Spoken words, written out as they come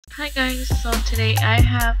Hi guys, so today I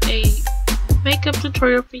have a makeup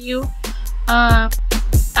tutorial for you.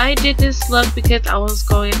 I did this look because I was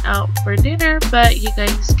going out for dinner, but you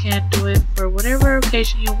guys can do it for whatever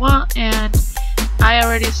occasion you want, and I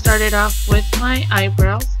already started off with my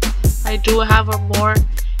eyebrows. I do have a more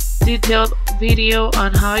detailed video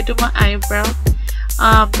on how I do my eyebrows,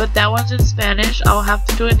 but that one's in Spanish. I'll have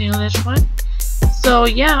to do an English one. So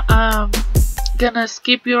yeah, gonna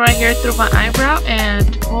skip you right here through my eyebrow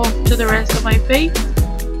and move to the rest of my face.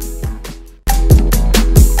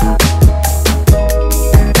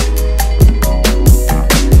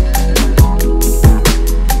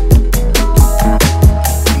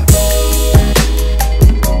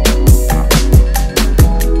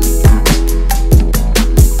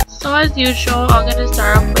 So as usual, I'm gonna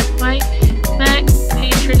start off with my MAC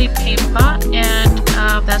Painterly Paint Pot, and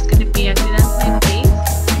that's gonna be acting as my base.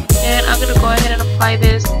 And I'm gonna go ahead and apply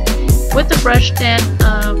this with the brush, then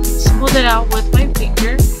smooth it out with my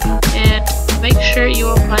finger, and make sure you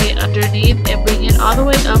apply it underneath and bring it all the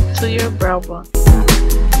way up to your brow bone.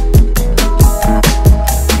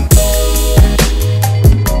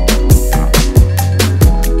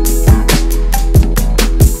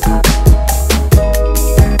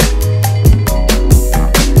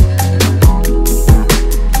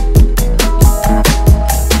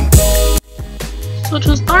 So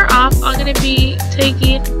to start off, I'm going to be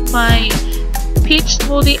taking my Peach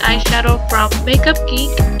Smoothie eyeshadow from Makeup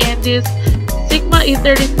Geek and this Sigma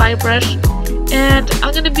E35 brush, and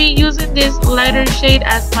I'm going to be using this lighter shade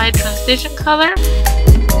as my transition color.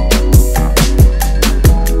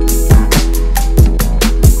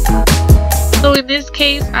 So in this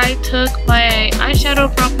case, I took my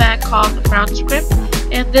eyeshadow from MAC called Brown Script,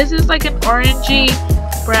 and this is like an orangey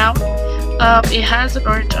brown. It has an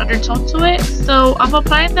orange undertone to it, so I'm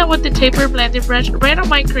applying that with the taper blending brush right on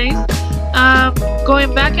my crease,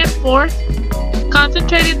 going back and forth,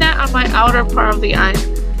 concentrating that on my outer part of the eye.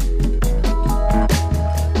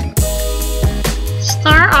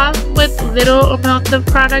 Start off with little amounts of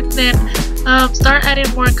product, then start adding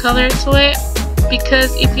more color to it,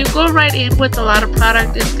 because if you go right in with a lot of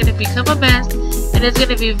product, it's going to become a mess and it's going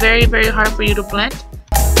to be very hard for you to blend.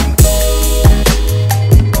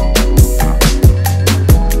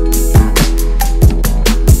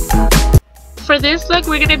 For this look,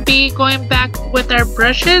 we're going to be going back with our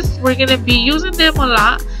brushes. We're going to be using them a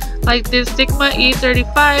lot, like this Sigma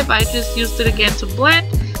E35. I just used it again to blend.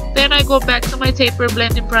 Then I go back to my taper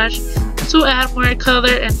blending brush to add more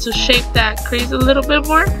color and to shape that crease a little bit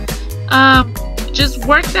more. Just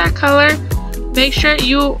work that color. Make sure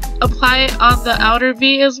you apply it on the outer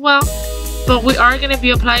V as well, but we are going to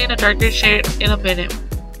be applying a darker shade in a minute.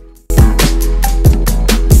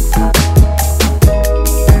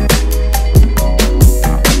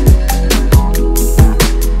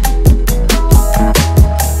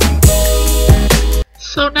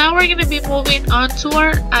 So now we're going to be moving on to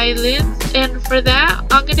our eyelids, and for that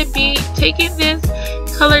I'm going to be taking this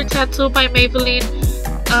Color Tattoo by Maybelline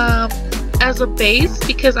as a base,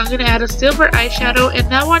 because I'm going to add a silver eyeshadow,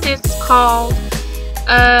 and that one is called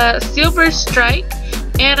Silver Strike,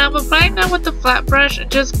 and I'm applying that with the flat brush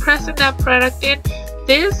and just pressing that product in.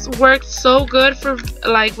 This works so good for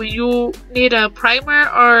like when you need a primer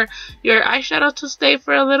or your eyeshadow to stay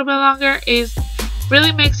for a little bit longer. It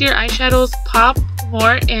really makes your eyeshadows pop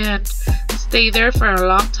more and stay there for a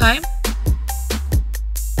long time.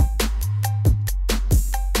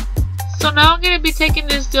 So now I'm going to be taking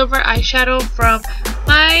this silver eyeshadow from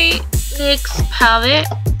my NYX palette.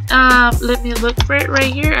 Let me look for it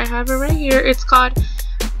right here. I have it right here. It's called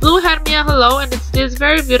Blue Had Me a Hello, and it's this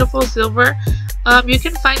very beautiful silver. You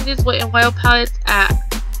can find this Wet&wild palettes at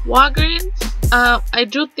Walgreens. I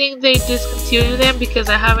do think they discontinued them because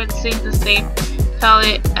I haven't seen the same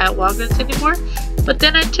palette at Walgreens anymore. But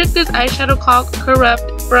then I took this eyeshadow called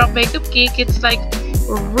Corrupt from Makeup Geek. It's like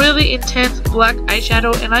a really intense black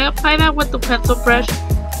eyeshadow, and I apply that with the pencil brush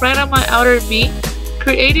right on my outer V,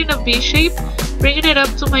 creating a V shape, bringing it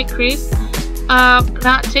up to my crease,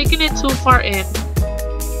 not taking it too far in.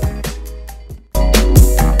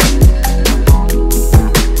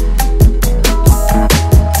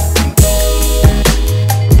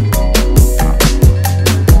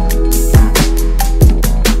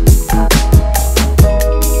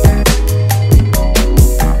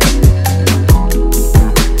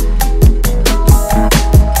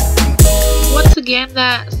 Again,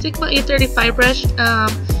 that Sigma E35 brush,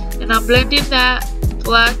 and I'm blending that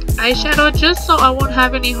black eyeshadow just so I won't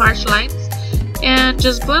have any harsh lines, and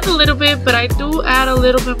just blend a little bit, but I do add a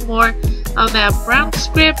little bit more of that brown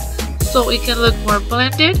script so it can look more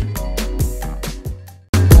blended.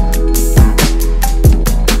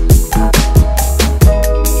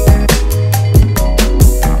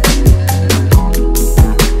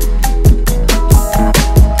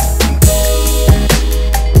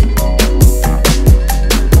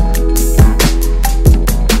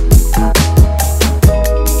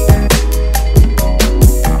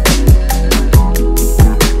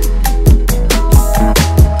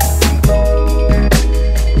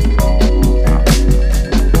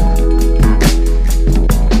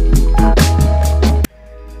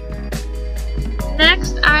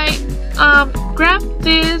 next I grabbed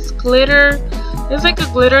this glitter. It's like a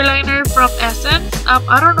glitter liner from Essence.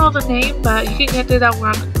 I don't know the name, but you can get it at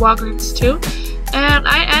Walgreens too. And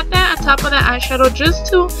I add that on top of the eyeshadow just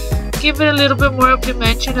to give it a little bit more of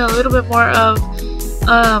dimension, a little bit more of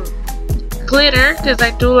glitter, because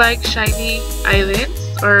I do like shiny eyelids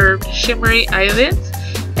or shimmery eyelids.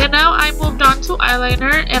 And now I moved on to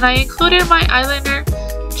eyeliner, and I included my eyeliner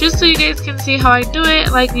just so you guys can see how I do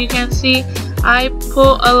it. Like you can see, I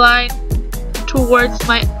pull a line towards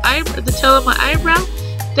my the tail of my eyebrow,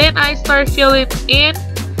 then I start filling in.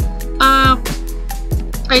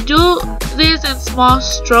 I do this in small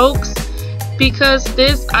strokes because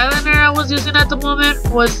this eyeliner I was using at the moment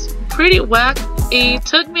was pretty whack. It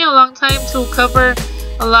took me a long time to cover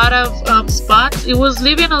a lot of spots. It was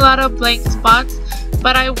leaving a lot of blank spots,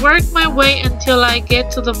 but I worked my way until I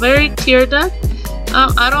get to the very tear duct.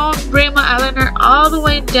 I don't bring my eyeliner all the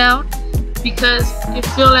way down because I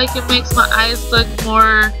feel like it makes my eyes look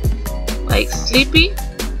more like sleepy.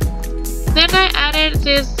 Then I added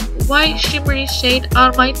this white shimmery shade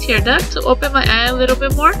on my tear duct to open my eye a little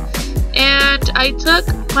bit more. And I took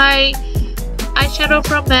my eyeshadow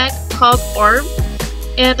from MAC called Orb,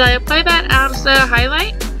 and I applied that as a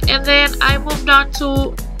highlight. And then I moved on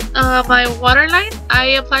to my waterline.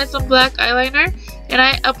 I applied some black eyeliner, and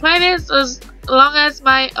I apply this as long as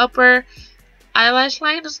my upper eyelash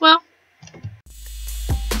line as well.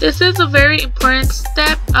 This is a very important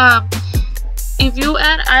step. If you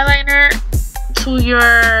add eyeliner to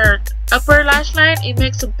your upper lash line, it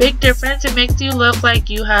makes a big difference. It makes you look like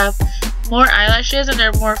you have more eyelashes and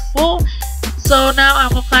they're more full. So now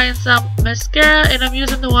I'm applying some mascara, and I'm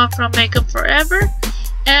using the one from Makeup Forever,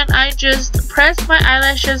 and I just press my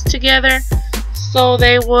eyelashes together so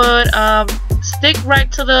they would stick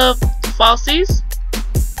right to the falsies.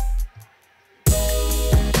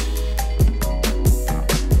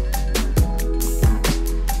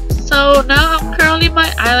 So now I'm curling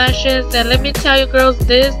my eyelashes, and let me tell you girls,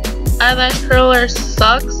 this eyelash curler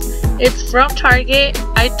sucks. It's from Target.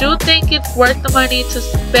 I do think it's worth the money to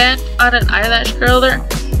spend on an eyelash curler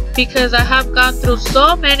because I have gone through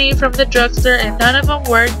so many from the drugstore and none of them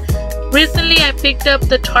work. Recently I picked up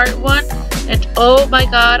the Tarte one, and oh my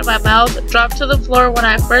god, my mouth dropped to the floor when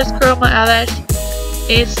I first curled my eyelash.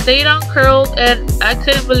 It stayed uncurled and I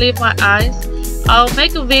couldn't believe my eyes. I'll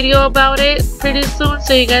make a video about it pretty soon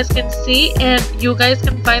so you guys can see, and you guys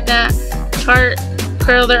can find that Tarte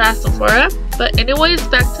curler at Sephora. But anyways,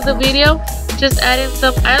 back to the video. Just adding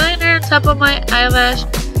some eyeliner on top of my eyelash,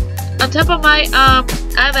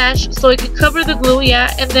 so it can cover the glue,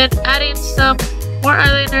 yeah, and then adding some more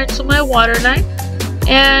eyeliner to my waterline.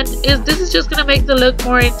 And this is just gonna make the look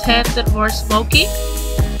more intense and more smoky.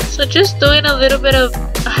 So just doing a little bit of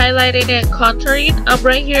highlighting and contouring.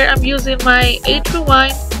 Right here I'm using my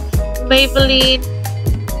H1 Maybelline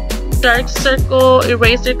Dark Circle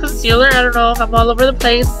Eraser Concealer. I don't know if I'm all over the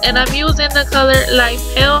place. And I'm using the color Light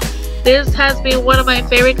Pale. This has been one of my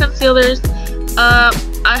favorite concealers.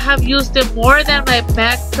 I have used it more than my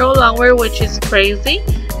MAC Pro Longwear, which is crazy.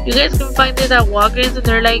 You guys can find this at Walgreens and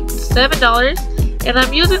they're like $7. And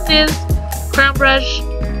I'm using this crown brush.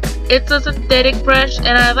 It's a synthetic brush,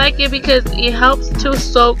 and I like it because it helps to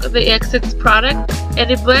soak the excess product and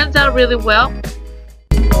it blends out really well.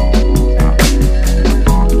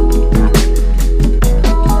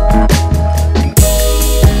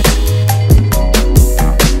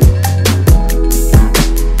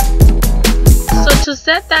 So to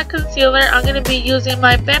set that concealer, I'm going to be using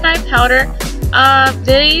my Ben Nye powder.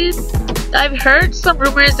 I've heard some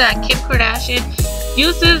rumors that Kim Kardashian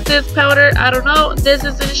uses this powder. I don't know. This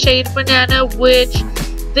is in shade Banana, which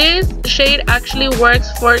this shade actually works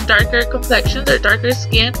for darker complexions or darker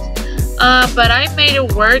skins. But I made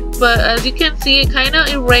it work, but as you can see, it kind of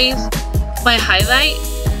erased my highlight.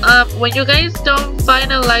 When you guys don't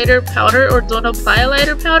find a lighter powder or don't apply a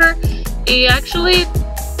lighter powder, it actually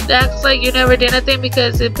acts like you never did anything,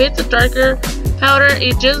 because if it's a darker powder,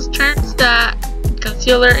 it just turns that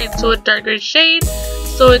concealer into a darker shade.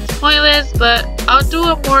 So it's pointless, but I'll do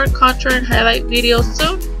a more contour and highlight video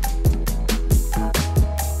soon.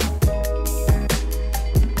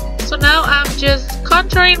 So now I'm just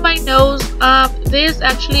contouring my nose. This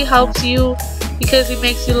actually helps you because it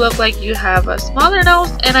makes you look like you have a smaller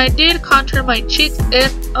nose. And I did contour my cheeks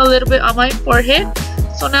and a little bit on my forehead.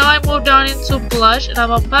 So now I moved on into blush, and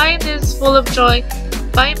I'm applying this Full of Joy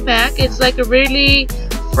by MAC. It's like a really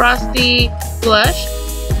frosty blush.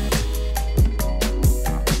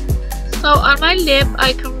 So on my lip,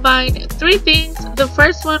 I combined three things. The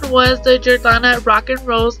first one was the Jordanna Rock and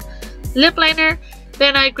Rose lip liner.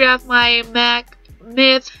 Then I grabbed my MAC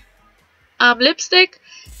Myth lipstick.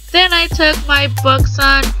 Then I took my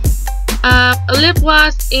Buxon lip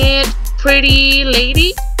gloss in Pretty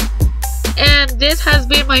Lady, and this has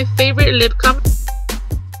been my favorite lip combo.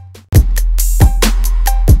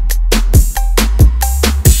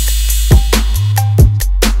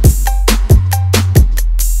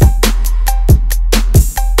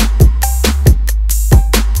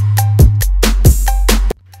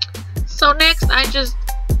 So next I just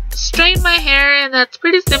straighten my hair, and that's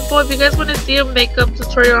pretty simple. If you guys want to see a makeup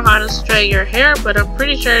tutorial on how to straighten your hair, but I'm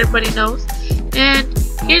pretty sure everybody knows. And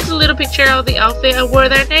here's a little picture of the outfit I wore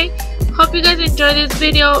that day. Hope you guys enjoyed this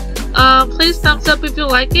video. Please thumbs up if you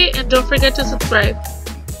like it, and don't forget to subscribe.